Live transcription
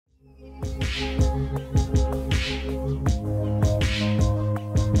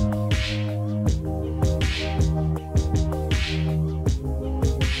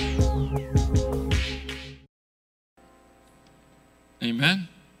Amen.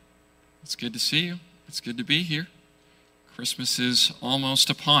 It's good to see you. It's good to be here. Christmas is almost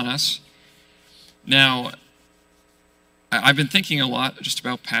upon us. Now, I've been thinking a lot just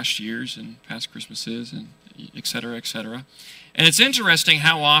about past years and past Christmases and et cetera, et cetera. And it's interesting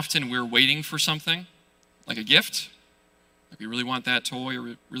how often we're waiting for something, like a gift. Like we really want that toy, or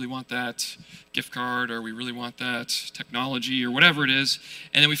we really want that gift card, or we really want that technology, or whatever it is.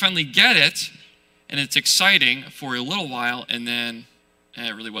 And then we finally get it, and it's exciting for a little while, and then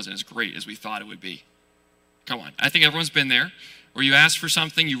it really wasn't as great as we thought it would be. Come on. I think everyone's been there, where you asked for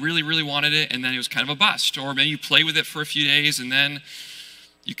something, you really, really wanted it, and then it was kind of a bust. Or maybe you play with it for a few days, and then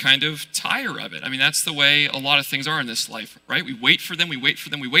you kind of tire of it. I mean, that's the way a lot of things are in this life, right? We wait for them, we wait for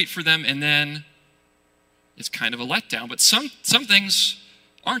them, we wait for them, and then it's kind of a letdown. But some things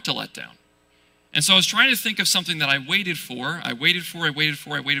aren't a letdown. And so I was trying to think of something that I waited for, and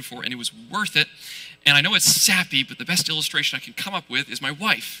it was worth it. And I know it's sappy, but the best illustration I can come up with is my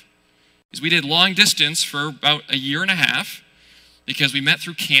wife. Because we did long distance for about a year and a half, because we met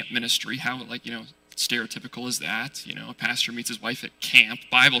through camp ministry. How, stereotypical is that? A pastor meets his wife at camp,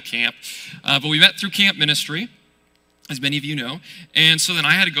 Bible camp. But we met through camp ministry, as many of you know. And so then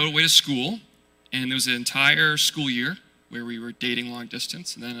I had to go away to school, and there was an entire school year where we were dating long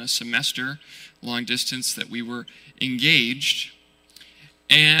distance, and then a semester long distance that we were engaged.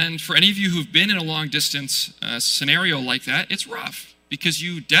 And for any of you who've been in a long distance scenario like that, it's rough because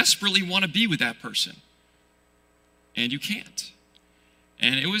you desperately want to be with that person and you can't.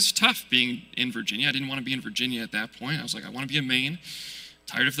 And it was tough being in Virginia. I didn't want to be in Virginia at that point. I was like, I want to be in Maine,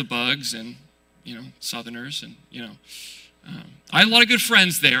 tired of the bugs and, Southerners and, I had a lot of good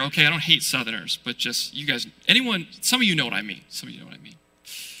friends there. Okay, I don't hate Southerners, but just you guys, some of you know what I mean.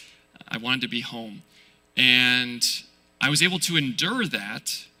 I wanted to be home. And I was able to endure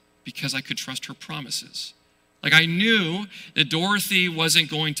that because I could trust her promises. Like I knew that Dorothy wasn't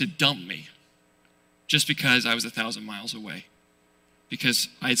going to dump me just because I was 1,000 miles away. Because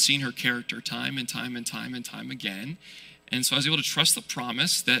I had seen her character time and time again. And so I was able to trust the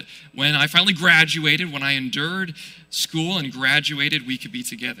promise that when I finally graduated, when I endured school and graduated, we could be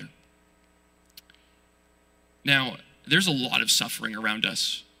together. Now, there's a lot of suffering around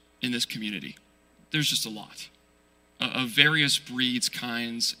us in this community. There's just a lot. Of various breeds,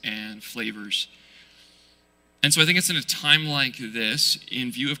 kinds, and flavors. And so I think it's in a time like this,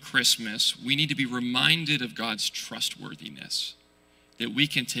 in view of Christmas, we need to be reminded of God's trustworthiness, that we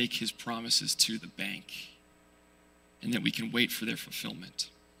can take his promises to the bank, and that we can wait for their fulfillment.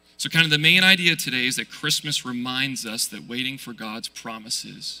 So kind of the main idea today is that Christmas reminds us that waiting for God's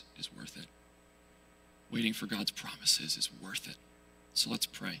promises is worth it. Waiting for God's promises is worth it. So let's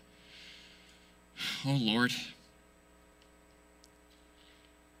pray. Oh Lord,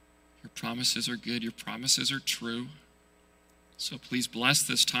 your promises are good. Your promises are true. So please bless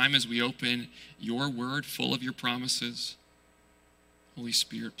this time as we open your word full of your promises. Holy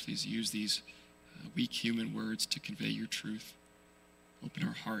Spirit, please use these weak human words to convey your truth. Open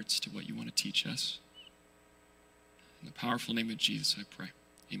our hearts to what you want to teach us. In the powerful name of Jesus, I pray.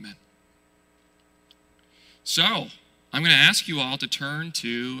 Amen. So, I'm going to ask you all to turn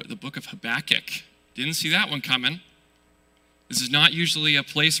to the book of Habakkuk. Didn't see that one coming. This is not usually a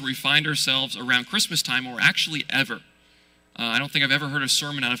place where we find ourselves around Christmas time, or actually ever. I don't think I've ever heard a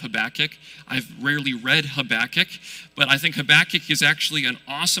sermon out of Habakkuk. I've rarely read Habakkuk, but I think Habakkuk is actually an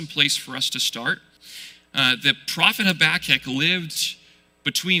awesome place for us to start. The prophet Habakkuk lived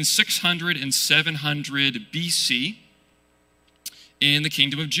between 600 and 700 BC in the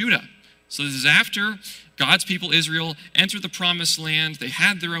kingdom of Judah. So this is after God's people, Israel, entered the promised land. They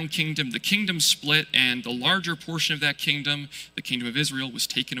had their own kingdom. The kingdom split, and the larger portion of that kingdom, the kingdom of Israel, was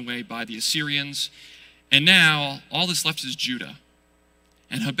taken away by the Assyrians. And now, all that's left is Judah.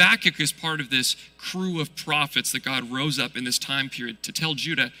 And Habakkuk is part of this crew of prophets that God rose up in this time period to tell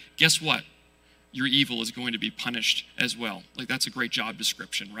Judah, guess what? Your evil is going to be punished as well. Like, that's a great job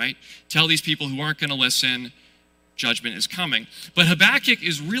description, right? Tell these people who aren't going to listen, judgment is coming. But Habakkuk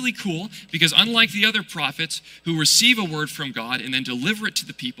is really cool because unlike the other prophets who receive a word from God and then deliver it to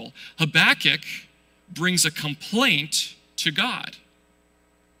the people, Habakkuk brings a complaint to God,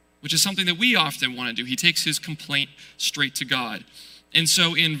 which is something that we often want to do. He takes his complaint straight to God. And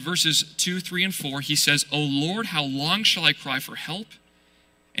so in verses 2, 3, and 4, he says, O Lord, how long shall I cry for help,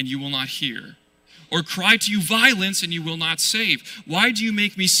 and you will not hear? Or cry to you violence, and you will not save? Why do you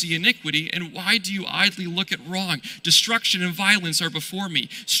make me see iniquity, and why do you idly look at wrong? Destruction and violence are before me.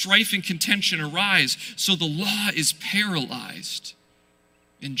 Strife and contention arise, so the law is paralyzed.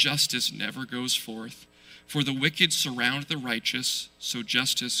 And justice never goes forth. For the wicked surround the righteous, so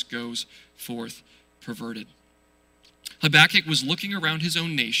justice goes forth perverted. Habakkuk was looking around his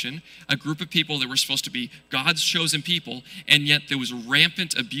own nation, a group of people that were supposed to be God's chosen people, and yet there was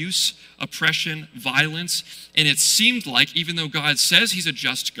rampant abuse, oppression, violence, and it seemed like, even though God says he's a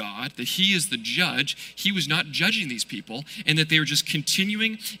just God, that he is the judge, he was not judging these people, and that they were just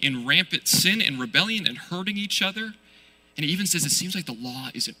continuing in rampant sin and rebellion and hurting each other. And he even says it seems like the law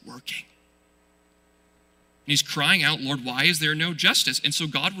isn't working. And he's crying out, Lord, why is there no justice? And so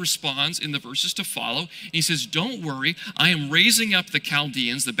God responds in the verses to follow. And he says, don't worry, I am raising up the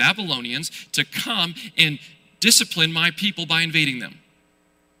Chaldeans, the Babylonians, to come and discipline my people by invading them.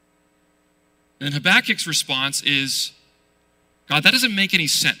 And Habakkuk's response is, God, that doesn't make any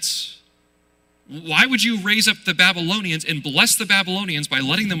sense. Why would you raise up the Babylonians and bless the Babylonians by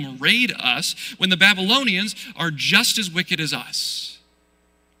letting them raid us when the Babylonians are just as wicked as us?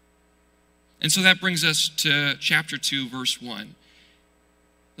 And so that brings us to chapter 2, verse 1.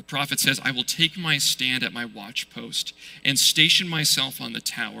 The prophet says, I will take my stand at my watchpost and station myself on the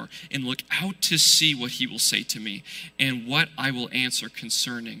tower and look out to see what he will say to me and what I will answer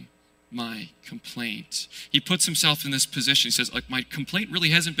concerning my complaint. He puts himself in this position. He says, like, my complaint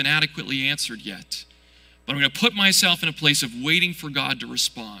really hasn't been adequately answered yet, but I'm going to put myself in a place of waiting for God to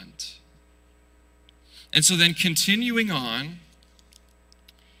respond. And so then continuing on,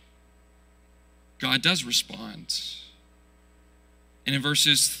 God does respond. And in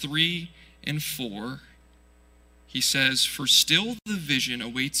verses 3 and 4, he says, for still the vision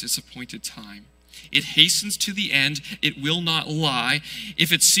awaits its appointed time. It hastens to the end. It will not lie.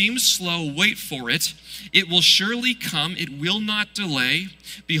 If it seems slow, wait for it. It will surely come. It will not delay.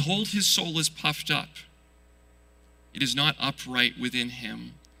 Behold, his soul is puffed up. It is not upright within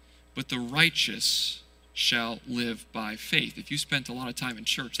him, but the righteous shall live by faith. If you spent a lot of time in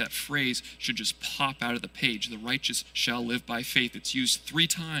church, that phrase should just pop out of the page. The righteous shall live by faith. It's used 3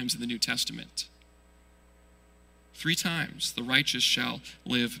 times in the New Testament. 3 times, the righteous shall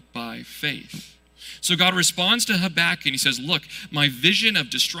live by faith. So God responds to Habakkuk and he says, look, my vision of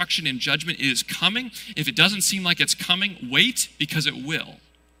destruction and judgment is coming. If it doesn't seem like it's coming, wait, because it will.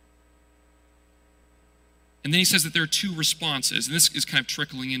 And then he says that there are 2 responses, and this is kind of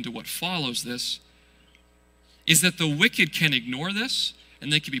trickling into what follows this, is that the wicked can ignore this,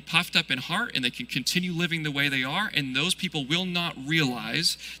 and they can be puffed up in heart, and they can continue living the way they are, and those people will not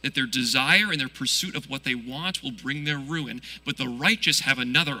realize that their desire and their pursuit of what they want will bring their ruin. But the righteous have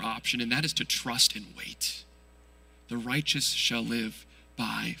another option, and that is to trust and wait. The righteous shall live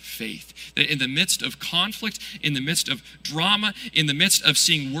by faith. That in the midst of conflict, in the midst of drama, in the midst of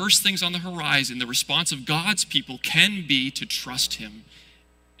seeing worse things on the horizon, the response of God's people can be to trust him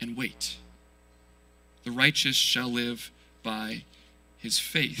and wait. The righteous shall live by his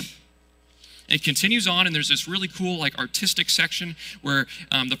faith. It continues on, and there's this really cool artistic section where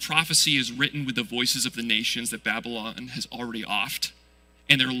the prophecy is written with the voices of the nations that Babylon has already offed.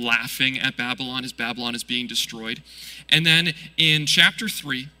 And they're laughing at Babylon as Babylon is being destroyed. And then in chapter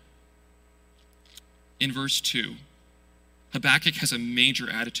 3, in verse 2, Habakkuk has a major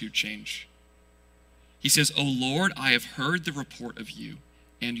attitude change. He says, O Lord, I have heard the report of you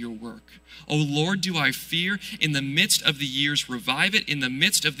and your work. O Lord, do I fear? In the midst of the years, revive it. In the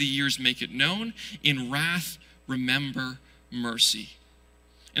midst of the years, make it known. In wrath, remember mercy.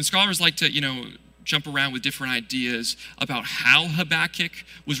 And scholars like to, jump around with different ideas about how Habakkuk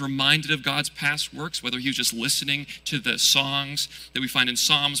was reminded of God's past works, whether he was just listening to the songs that we find in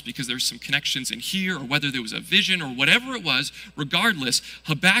Psalms because there's some connections in here, or whether there was a vision or whatever it was. Regardless,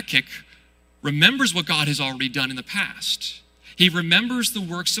 Habakkuk remembers what God has already done in the past. He remembers the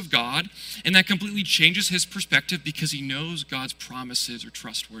works of God, and that completely changes his perspective because he knows God's promises are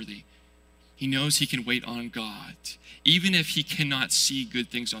trustworthy. He knows he can wait on God. Even if he cannot see good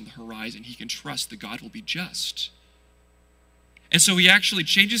things on the horizon, he can trust that God will be just. And so he actually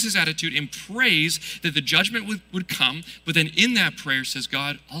changes his attitude and prays that the judgment would come, but then in that prayer says,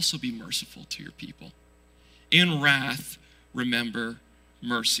 God, also be merciful to your people. In wrath, remember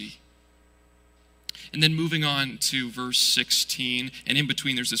mercy. And then moving on to verse 16, and in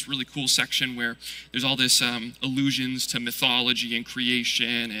between there's this really cool section where there's all this allusions to mythology and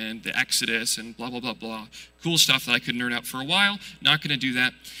creation and the Exodus and blah, blah, blah, blah. Cool stuff that I could nerd out for a while. Not going to do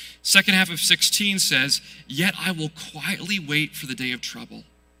that. Second half of 16 says, yet I will quietly wait for the day of trouble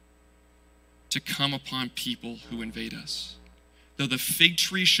to come upon people who invade us. though the fig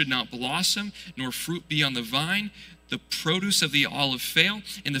tree should not blossom, nor fruit be on the vine, the produce of the olive fail,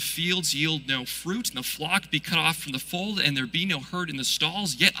 and the fields yield no fruit, and the flock be cut off from the fold, and there be no herd in the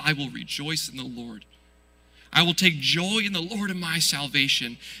stalls, yet I will rejoice in the Lord. I will take joy in the Lord of my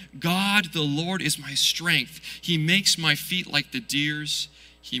salvation. God, the Lord, is my strength. He makes my feet like the deer's.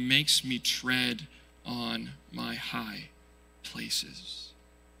 He makes me tread on my high places.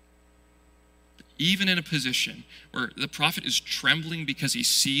 Even in a position where the prophet is trembling because he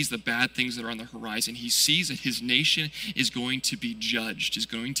sees the bad things that are on the horizon, he sees that his nation is going to be judged, is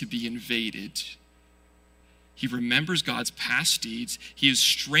going to be invaded. He remembers God's past deeds. He is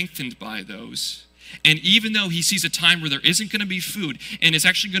strengthened by those. And even though he sees a time where there isn't going to be food and it's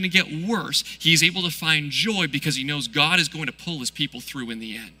actually going to get worse, he's able to find joy because he knows God is going to pull his people through in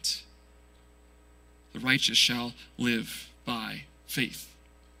the end. The righteous shall live by faith.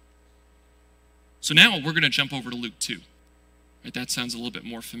 So now we're going to jump over to Luke 2. Right, that sounds a little bit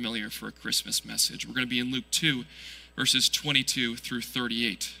more familiar for a Christmas message. We're going to be in Luke 2, verses 22 through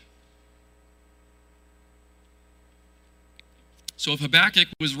 38. So if Habakkuk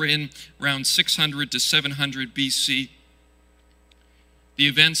was written around 600 to 700 BC, the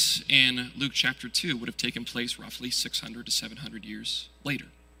events in Luke chapter 2 would have taken place roughly 600 to 700 years later.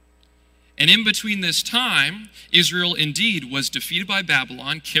 And in between this time, Israel indeed was defeated by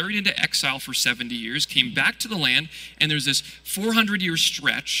Babylon, carried into exile for 70 years, came back to the land, and there's this 400-year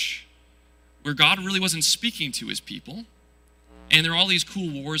stretch where God really wasn't speaking to his people. And there are all these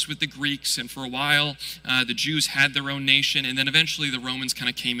cool wars with the Greeks, and for a while, the Jews had their own nation, and then eventually the Romans kind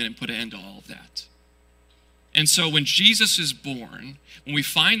of came in and put an end to all of that. And so when Jesus is born, when we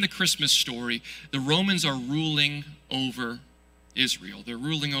find the Christmas story, the Romans are ruling over Israel. They're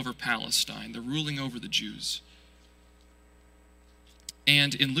ruling over Palestine. They're ruling over the Jews.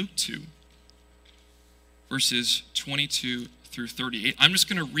 And in Luke 2, verses 22 through 38, I'm just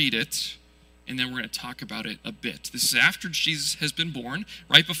going to read it, and then we're going to talk about it a bit. This is after Jesus has been born.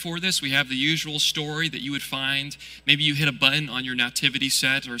 Right before this, we have the usual story that you would find. Maybe you hit a button on your nativity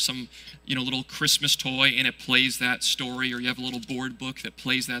set or some, little Christmas toy, and it plays that story, or you have a little board book that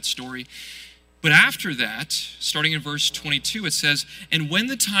plays that story. But after that, starting in verse 22, it says, "And when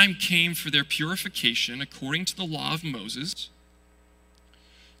the time came for their purification, according to the law of Moses,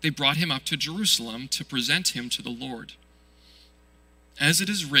 they brought him up to Jerusalem to present him to the Lord. As it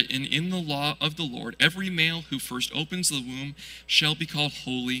is written in the law of the Lord, every male who first opens the womb shall be called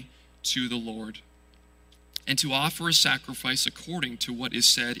holy to the Lord, and to offer a sacrifice according to what is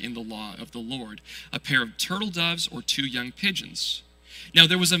said in the law of the Lord, a pair of turtle doves or 2 young pigeons. Now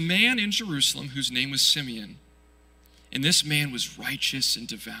there was a man in Jerusalem whose name was Simeon, and this man was righteous and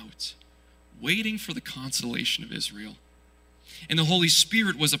devout, waiting for the consolation of Israel. And the Holy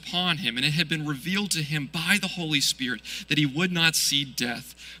Spirit was upon him, and it had been revealed to him by the Holy Spirit that he would not see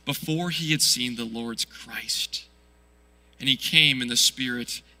death before he had seen the Lord's Christ. And he came in the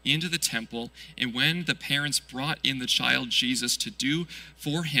Spirit into the temple, and when the parents brought in the child Jesus to do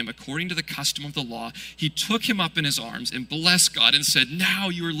for him according to the custom of the law, he took him up in his arms and blessed God and said, "Now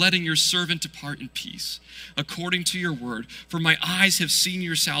you are letting your servant depart in peace, according to your word, for my eyes have seen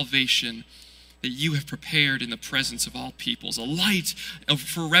your salvation, that you have prepared in the presence of all peoples, a light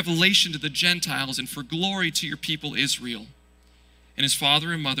for revelation to the Gentiles and for glory to your people Israel." And his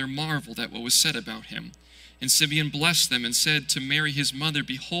father and mother marveled at what was said about him. And Simeon blessed them and said to Mary his mother,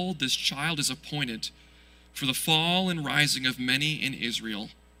 "Behold, this child is appointed for the fall and rising of many in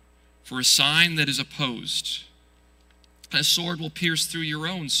Israel, for a sign that is opposed. A sword will pierce through your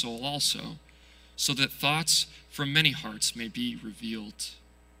own soul also, so that thoughts from many hearts may be revealed."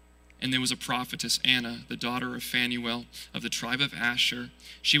 And there was a prophetess, Anna, the daughter of Phanuel of the tribe of Asher.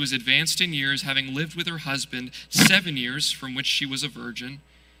 She was advanced in years, having lived with her husband 7 years, from which she was a virgin,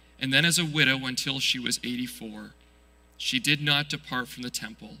 and then as a widow until she was 84. She did not depart from the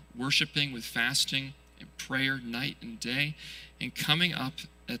temple, worshiping with fasting and prayer night and day. And coming up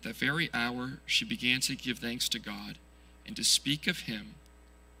at that very hour, she began to give thanks to God and to speak of him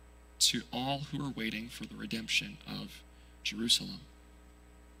to all who were waiting for the redemption of Jerusalem.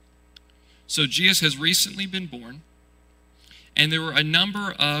 So Jesus has recently been born, and there were a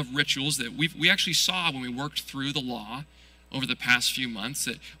number of rituals that we actually saw when we worked through the law over the past few months,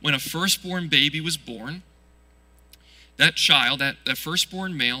 that when a firstborn baby was born, that child, that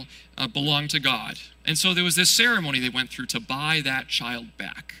firstborn male, belonged to God. And so there was this ceremony they went through to buy that child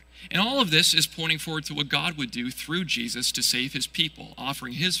back. And all of this is pointing forward to what God would do through Jesus to save his people,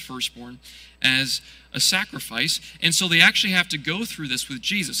 offering his firstborn as a sacrifice. And so they actually have to go through this with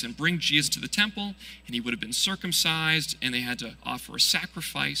Jesus and bring Jesus to the temple, and he would have been circumcised, and they had to offer a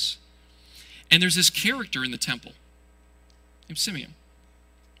sacrifice. And there's this character in the temple. named Simeon.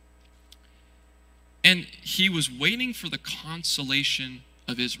 And he was waiting for the consolation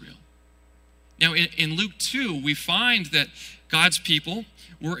of Israel. Now, in Luke 2, we find that God's people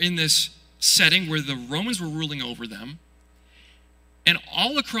were in this setting where the Romans were ruling over them. And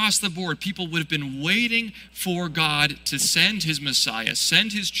all across the board, people would have been waiting for God to send his Messiah,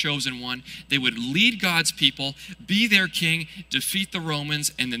 send his chosen one. They would lead God's people, be their king, defeat the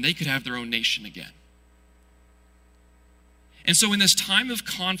Romans, and then they could have their own nation again. And so in this time of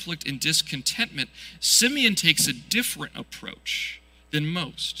conflict and discontentment, Simeon takes a different approach than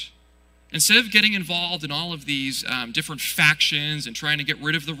most. Instead of getting involved in all of these different factions and trying to get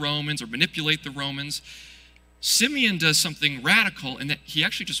rid of the Romans or manipulate the Romans, Simeon does something radical in that he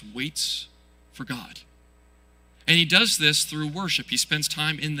actually just waits for God. And he does this through worship. He spends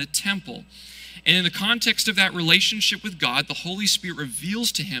time in the temple. And in the context of that relationship with God, the Holy Spirit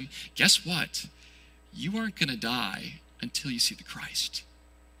reveals to him, guess what? You aren't going to die until you see the Christ,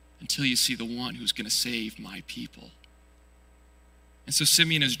 until you see the one who's going to save my people. And so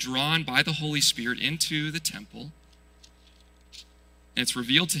Simeon is drawn by the Holy Spirit into the temple. And it's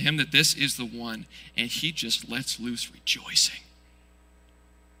revealed to him that this is the one, and he just lets loose rejoicing.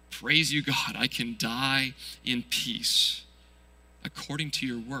 Praise you, God, I can die in peace according to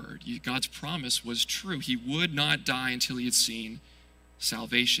your word. God's promise was true. He would not die until he had seen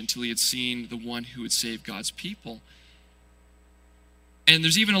salvation, until he had seen the one who would save God's people. And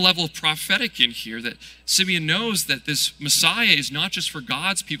there's even a level of prophetic in here that Simeon knows that this Messiah is not just for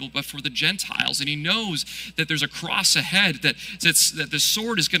God's people, but for the Gentiles. And he knows that there's a cross ahead, that the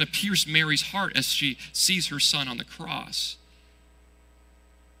sword is going to pierce Mary's heart as she sees her son on the cross.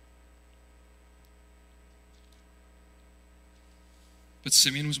 But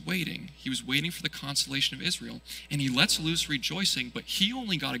Simeon was waiting. He was waiting for the consolation of Israel. And he lets loose rejoicing, but he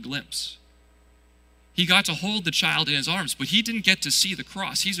only got a glimpse. He got to hold the child in his arms, but he didn't get to see the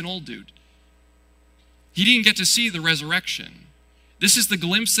cross. He's an old dude. He didn't get to see the resurrection. This is the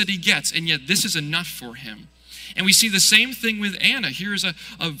glimpse that he gets, and yet this is enough for him. And we see the same thing with Anna. Here's a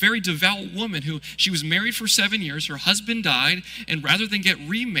very devout woman who, she was married for 7 years. Her husband died, and rather than get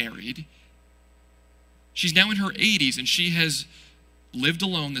remarried, she's now in her 80s, and she has lived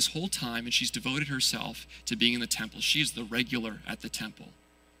alone this whole time, and she's devoted herself to being in the temple. She is the regular at the temple,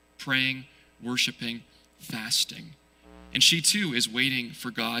 praying, worshiping, fasting. And she too is waiting for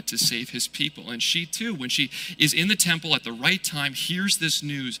God to save his people. And she too, when she is in the temple at the right time, hears this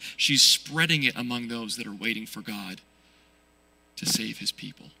news, she's spreading it among those that are waiting for God to save his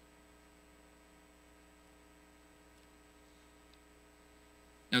people.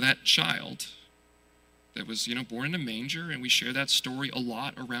 Now that child that was, born in a manger, and we share that story a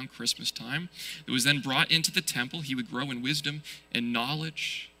lot around Christmas time, it was then brought into the temple. He would grow in wisdom and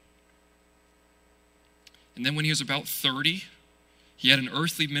knowledge. And then when he was about 30, he had an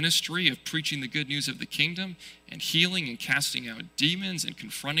earthly ministry of preaching the good news of the kingdom and healing and casting out demons and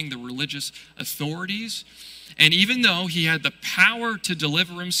confronting the religious authorities. And even though he had the power to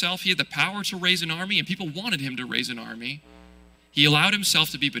deliver himself, he had the power to raise an army, and people wanted him to raise an army, he allowed himself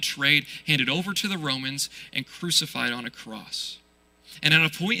to be betrayed, handed over to the Romans, and crucified on a cross. And at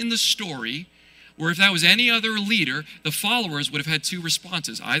a point in the story where if that was any other leader, the followers would have had two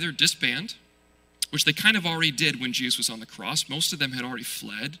responses: either disband, which they kind of already did when Jesus was on the cross. Most of them had already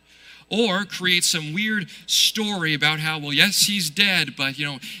fled. Or create some weird story about how, well, yes, he's dead, but,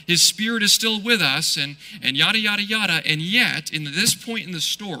 his spirit is still with us, and yada, yada, yada. And yet, in this point in the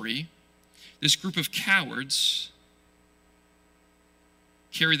story, this group of cowards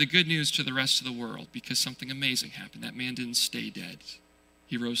carry the good news to the rest of the world because something amazing happened. That man didn't stay dead.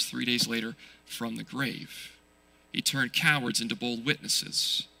 He rose 3 days later from the grave. He turned cowards into bold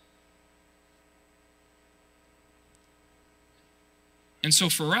witnesses. And so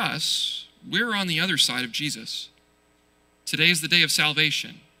for us, we're on the other side of Jesus. Today is the day of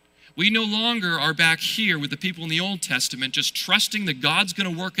salvation. We no longer are back here with the people in the Old Testament just trusting that God's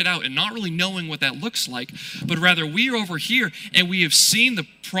going to work it out and not really knowing what that looks like, but rather we are over here and we have seen the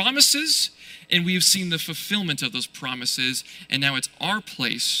promises and we have seen the fulfillment of those promises, and now it's our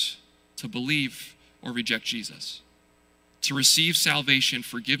place to believe or reject Jesus, to receive salvation,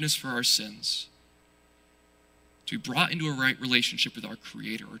 forgiveness for our sins, to be brought into a right relationship with our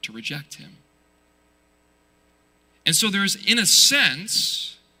Creator, or to reject him. And so there's, in a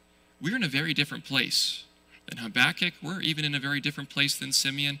sense, we're in a very different place than Habakkuk. We're even in a very different place than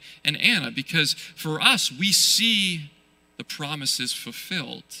Simeon and Anna, because for us, we see the promises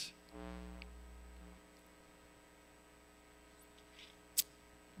fulfilled.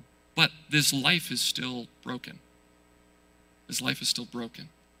 But this life is still broken. This life is still broken.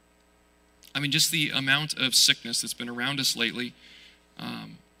 I mean, just the amount of sickness that's been around us lately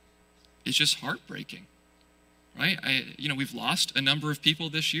is just heartbreaking, right? We've lost a number of people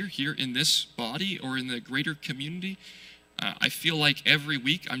this year here in this body or in the greater community. I feel like every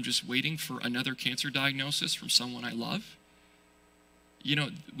week I'm just waiting for another cancer diagnosis from someone I love.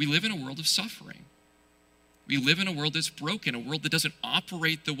 We live in a world of suffering. We live in a world that's broken, a world that doesn't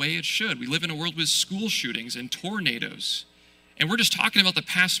operate the way it should. We live in a world with school shootings and tornadoes. And we're just talking about the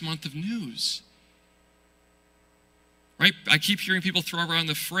past month of news. Right? I keep hearing people throw around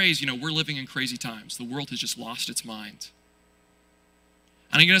the phrase, we're living in crazy times. The world has just lost its mind.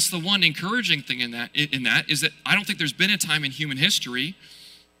 And I guess the one encouraging thing in that is that I don't think there's been a time in human history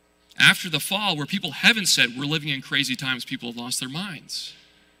after the fall where people haven't said we're living in crazy times, people have lost their minds.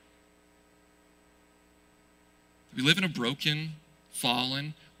 We live in a broken,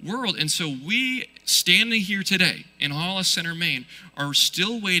 fallen world. And so we, standing here today in Hollis Center, Maine, are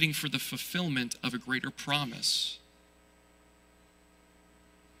still waiting for the fulfillment of a greater promise.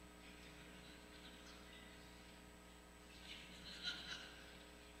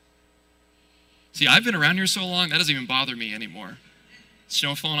 See, I've been around here so long, that doesn't even bother me anymore.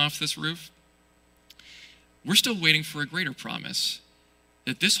 Snow falling off this roof. We're still waiting for a greater promise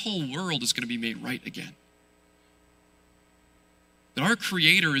that this whole world is going to be made right again. That our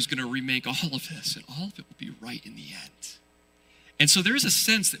Creator is going to remake all of this, and all of it will be right in the end. And so there's a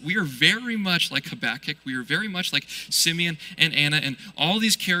sense that we are very much like Habakkuk, we are very much like Simeon and Anna and all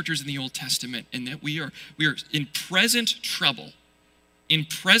these characters in the Old Testament, and that we are in present trouble, in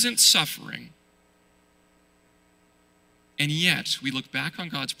present suffering, and yet we look back on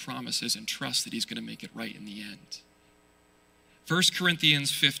God's promises and trust that He's going to make it right in the end. 1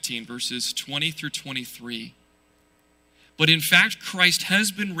 Corinthians 15, verses 20 through 23. But in fact, Christ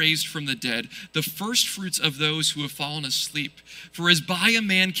has been raised from the dead, the first fruits of those who have fallen asleep. For as by a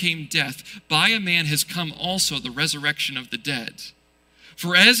man came death, by a man has come also the resurrection of the dead.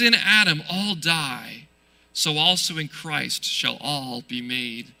 For as in Adam all die, so also in Christ shall all be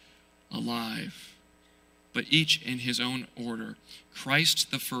made alive. But each in his own order. Christ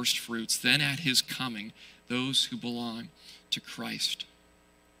the first fruits, then at his coming, those who belong to Christ.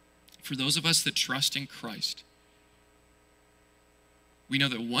 For those of us that trust in Christ, we know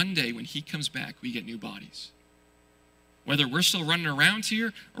that one day when He comes back, we get new bodies. Whether we're still running around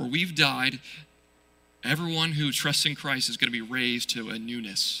here or we've died, everyone who trusts in Christ is going to be raised to a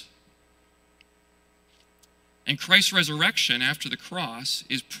newness. And Christ's resurrection after the cross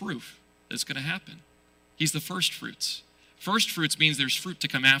is proof that it's going to happen. He's the first fruits. First fruits means there's fruit to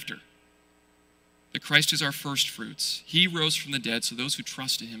come after. That Christ is our first fruits. He rose from the dead, so those who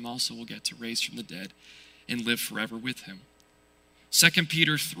trust in Him also will get to raise from the dead and live forever with Him. 2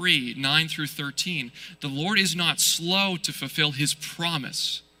 Peter 3, 9 through 13. The Lord is not slow to fulfill His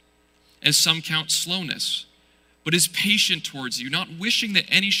promise, as some count slowness, but is patient towards you, not wishing that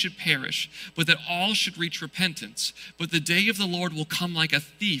any should perish, but that all should reach repentance. But the day of the Lord will come like a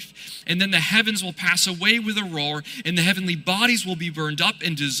thief, and then the heavens will pass away with a roar, and the heavenly bodies will be burned up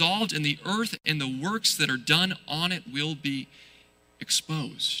and dissolved, and the earth and the works that are done on it will be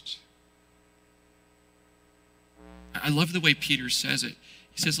exposed. I love the way Peter says it.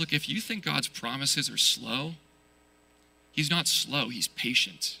 He says, look, if you think God's promises are slow, He's not slow, He's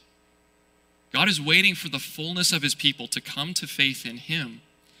patient. God is waiting for the fullness of His people to come to faith in Him.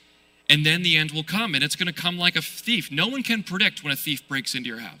 And then the end will come, and it's going to come like a thief. No one can predict when a thief breaks into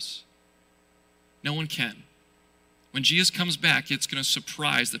your house. No one can. When Jesus comes back, it's going to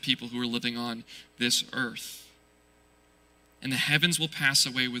surprise the people who are living on this earth. And the heavens will pass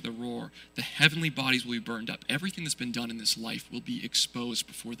away with a roar. The heavenly bodies will be burned up. Everything that's been done in this life will be exposed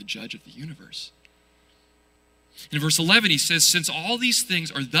before the judge of the universe. In verse 11, he says, since all these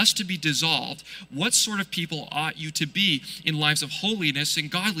things are thus to be dissolved, what sort of people ought you to be in lives of holiness and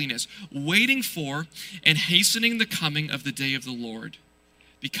godliness, waiting for and hastening the coming of the day of the Lord,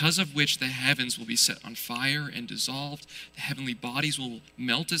 because of which the heavens will be set on fire and dissolved, the heavenly bodies will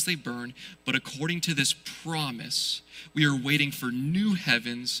melt as they burn, but according to this promise, we are waiting for new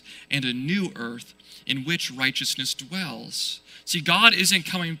heavens and a new earth in which righteousness dwells. See, God isn't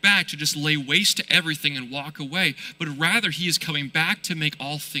coming back to just lay waste to everything and walk away, but rather He is coming back to make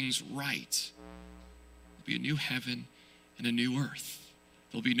all things right. There'll be a new heaven and a new earth.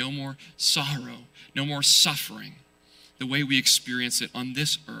 There'll be no more sorrow, no more suffering, the way we experience it on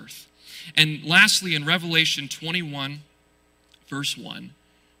this earth. And lastly, in Revelation 21, verse 1,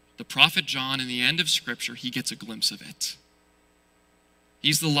 the prophet John, in the end of Scripture, he gets a glimpse of it.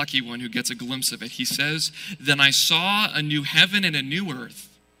 He's the lucky one who gets a glimpse of it. He says, then I saw a new heaven and a new earth,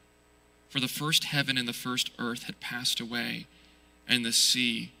 for the first heaven and the first earth had passed away, and the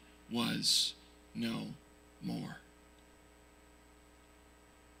sea was no more.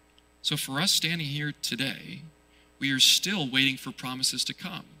 So for us standing here today, we are still waiting for promises to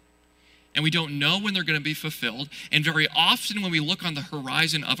come. And we don't know when they're going to be fulfilled. And very often when we look on the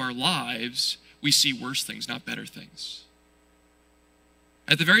horizon of our lives, we see worse things, not better things.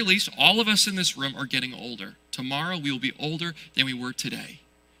 At the very least, all of us in this room are getting older. Tomorrow we will be older than we were today.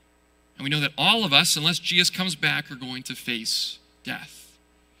 And we know that all of us, unless Jesus comes back, are going to face death.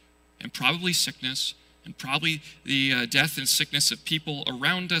 And probably sickness, and probably the death and sickness of people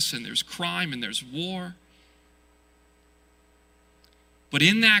around us, and there's crime and there's war. But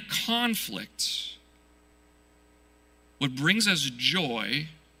in that conflict, what brings us joy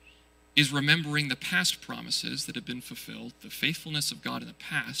is remembering the past promises that have been fulfilled, the faithfulness of God in the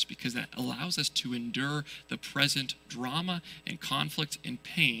past, because that allows us to endure the present drama and conflict and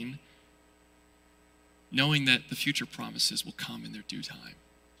pain, knowing that the future promises will come in their due time.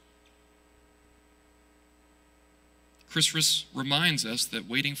 Christmas reminds us that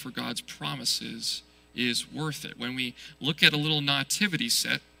waiting for God's promises is worth it. When we look at a little nativity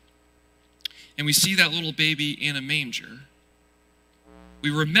set and we see that little baby in a manger, we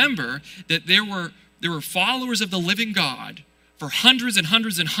remember that there were followers of the living God for hundreds and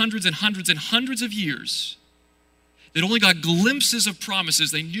hundreds and hundreds and hundreds and hundreds of years that only got glimpses of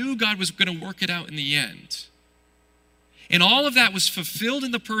promises. They knew God was going to work it out in the end. And all of that was fulfilled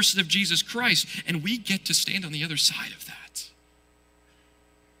in the person of Jesus Christ, and we get to stand on the other side of that.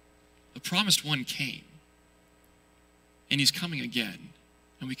 The promised one came, and he's coming again,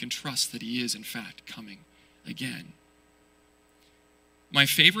 and we can trust that he is, in fact, coming again. My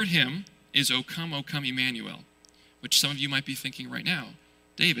favorite hymn is O Come, Emmanuel, which some of you might be thinking right now,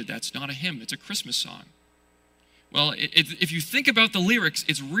 David, that's not a hymn, it's a Christmas song. Well, if you think about the lyrics,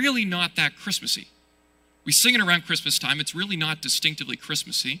 it's really not that Christmassy. We sing it around Christmas time. It's really not distinctively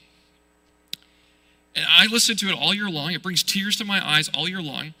Christmassy. And I listen to it all year long. It brings tears to my eyes all year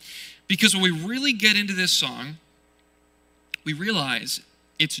long. Because when we really get into this song, we realize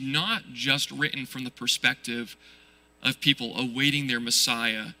it's not just written from the perspective of people awaiting their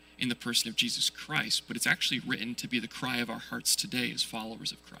Messiah in the person of Jesus Christ, but it's actually written to be the cry of our hearts today as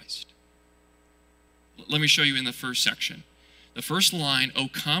followers of Christ. Let me show you in the first section. The first line, O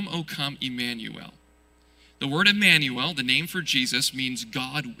come, Emmanuel. The word Emmanuel, the name for Jesus, means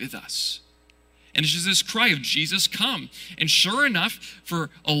God with us. And it's just this cry of Jesus, come. And sure enough,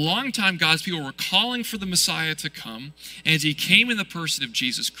 for a long time, God's people were calling for the Messiah to come, and he came in the person of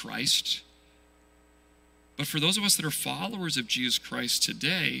Jesus Christ. But for those of us that are followers of Jesus Christ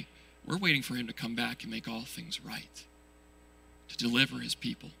today, we're waiting for him to come back and make all things right, to deliver his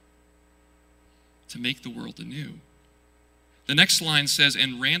people, to make the world anew. The next line says,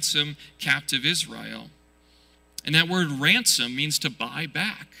 and ransom captive Israel. And that word ransom means to buy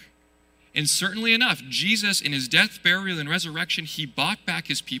back. And certainly enough, Jesus, in his death, burial, and resurrection, he bought back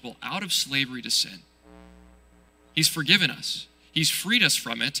his people out of slavery to sin. He's forgiven us. He's freed us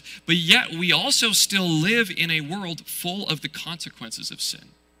from it. But yet, we also still live in a world full of the consequences of sin.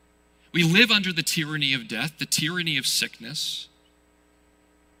 We live under the tyranny of death, the tyranny of sickness.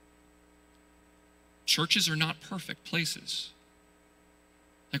 Churches are not perfect places.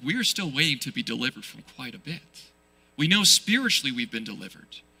 Like, we are still waiting to be delivered from quite a bit. We know spiritually we've been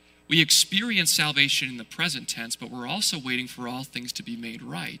delivered. We experience salvation in the present tense, but we're also waiting for all things to be made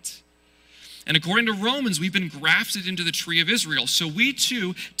right. And according to Romans, we've been grafted into the tree of Israel. So we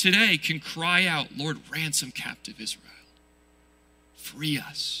too today can cry out, Lord, ransom captive Israel. Free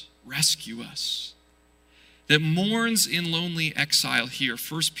us, rescue us. That mourns in lonely exile here.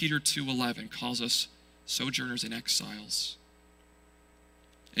 1 Peter 2:11 calls us sojourners and exiles.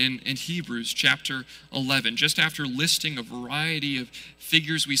 In Hebrews chapter 11, just after listing a variety of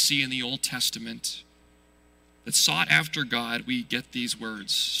figures we see in the Old Testament that sought after God, we get these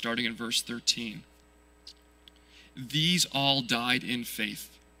words, starting in verse 13. These all died in faith,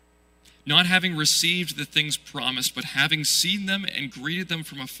 not having received the things promised, but having seen them and greeted them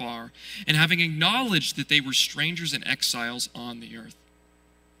from afar, and having acknowledged that they were strangers and exiles on the earth.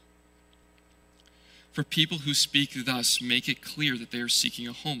 For people who speak thus make it clear that they are seeking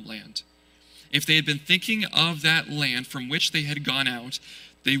a homeland. If they had been thinking of that land from which they had gone out,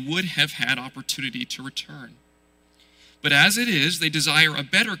 they would have had opportunity to return. But as it is, they desire a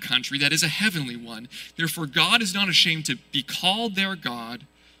better country, that is a heavenly one. Therefore, God is not ashamed to be called their God,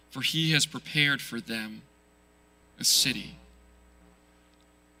 for he has prepared for them a city.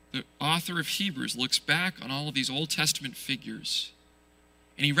 The author of Hebrews looks back on all of these Old Testament figures,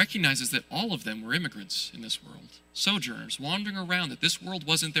 and he recognizes that all of them were immigrants in this world, sojourners, wandering around, that this world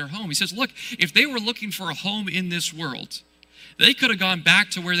wasn't their home. He says, look, if they were looking for a home in this world, They could have gone back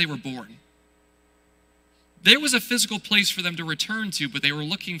to where they were born. There was a physical place for them to return to, but they were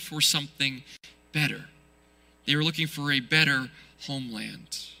looking for something better. They were looking for a better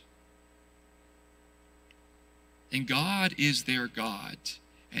homeland. And God is their God,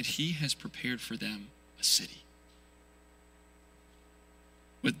 and he has prepared for them a city.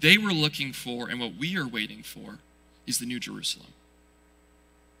 What they were looking for and what we are waiting for is the New Jerusalem.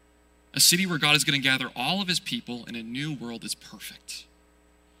 A city where God is going to gather all of his people in a new world that's perfect.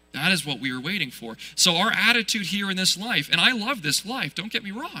 That is what we are waiting for. So our attitude here in this life, and I love this life, don't get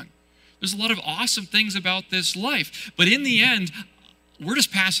me wrong. There's a lot of awesome things about this life. But in the end, we're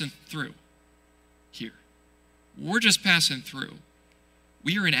just passing through here. We're just passing through.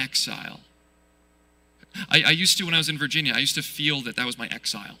 We are in exile. I used to, when I was in Virginia, I used to feel that was my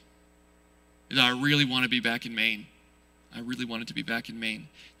exile. That I really want to be back in Maine. I really wanted to be back in Maine.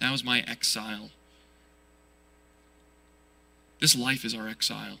 That was my exile. This life is our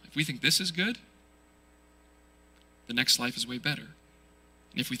exile. If we think this is good, the next life is way better.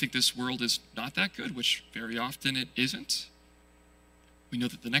 And if we think this world is not that good, which very often it isn't, we know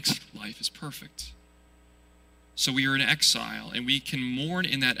that the next life is perfect. So we are in exile, and we can mourn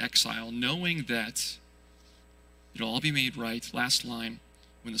in that exile, knowing that it'll all be made right, last line,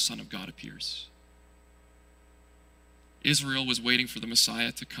 when the Son of God appears. Israel was waiting for the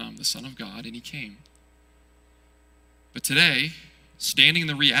Messiah to come, the Son of God, and he came. But today, standing in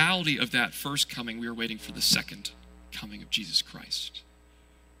the reality of that first coming, we are waiting for the second coming of Jesus Christ.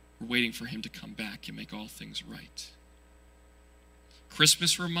 We're waiting for him to come back and make all things right.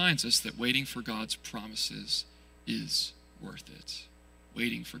 Christmas reminds us that waiting for God's promises is worth it.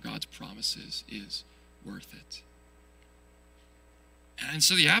 Waiting for God's promises is worth it. And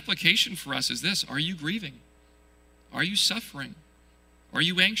so the application for us is this: are you grieving? Are you suffering? Are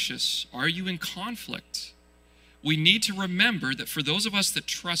you anxious? Are you in conflict? We need to remember that for those of us that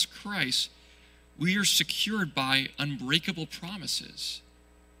trust Christ, we are secured by unbreakable promises.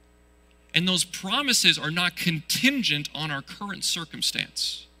 And those promises are not contingent on our current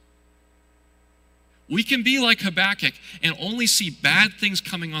circumstance. We can be like Habakkuk and only see bad things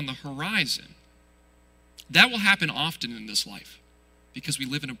coming on the horizon. That will happen often in this life because we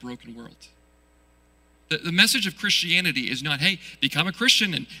live in a broken world. The message of Christianity is not, hey, become a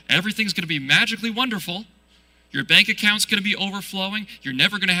Christian and everything's going to be magically wonderful. Your bank account's going to be overflowing. You're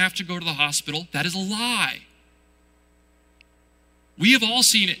never going to have to go to the hospital. That is a lie. We have all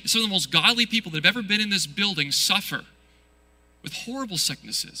seen it. Some of the most godly people that have ever been in this building suffer with horrible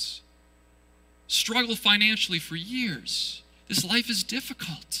sicknesses, struggle financially for years. This life is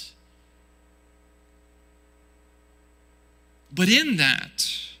difficult. But in that,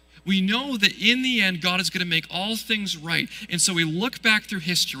 we know that in the end, God is going to make all things right. And so we look back through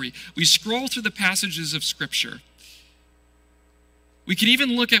history. We scroll through the passages of Scripture. We can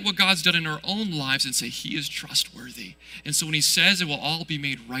even look at what God's done in our own lives and say, he is trustworthy. And so when he says it will all be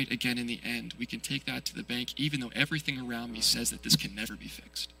made right again in the end, we can take that to the bank, even though everything around me says that this can never be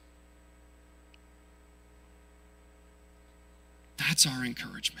fixed. That's our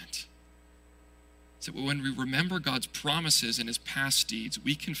encouragement. So when we remember God's promises and his past deeds,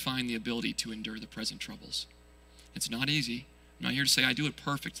 we can find the ability to endure the present troubles. It's not easy. I'm not here to say I do it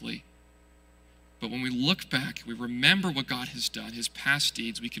perfectly. But when we look back, we remember what God has done, his past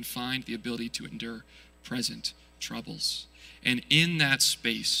deeds, we can find the ability to endure present troubles. And in that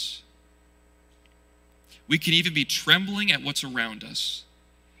space, we can even be trembling at what's around us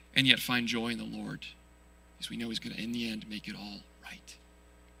and yet find joy in the Lord, because we know he's going to, in the end, make it all right.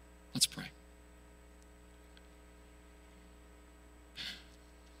 Let's pray.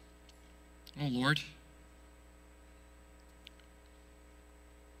 Oh, Lord,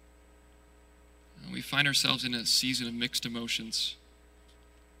 we find ourselves in a season of mixed emotions,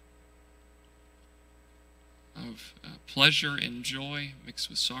 of pleasure and joy mixed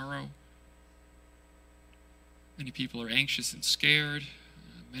with sorrow. Many people are anxious and scared.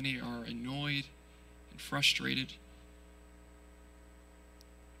 Many are annoyed and frustrated.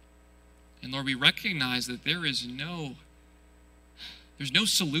 And Lord, we recognize that there's no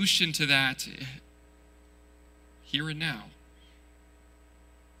solution to that here and now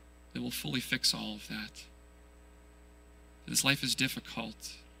that will fully fix all of that. This life is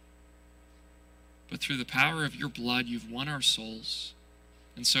difficult, but through the power of your blood, you've won our souls.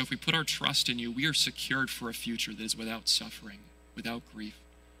 And so if we put our trust in you, we are secured for a future that is without suffering, without grief,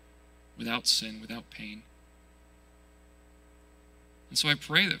 without sin, without pain. And so I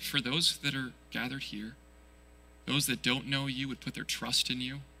pray that for those that are gathered here, those that don't know you would put their trust in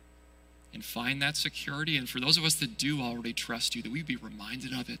you and find that security. And for those of us that do already trust you, that we'd be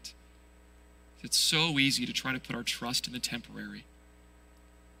reminded of it It's so easy to try to put our trust in the temporary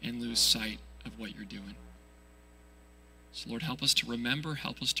and lose sight of what you're doing. So Lord, help us to remember,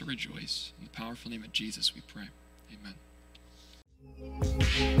 help us to rejoice. In the powerful name of Jesus we pray. Amen.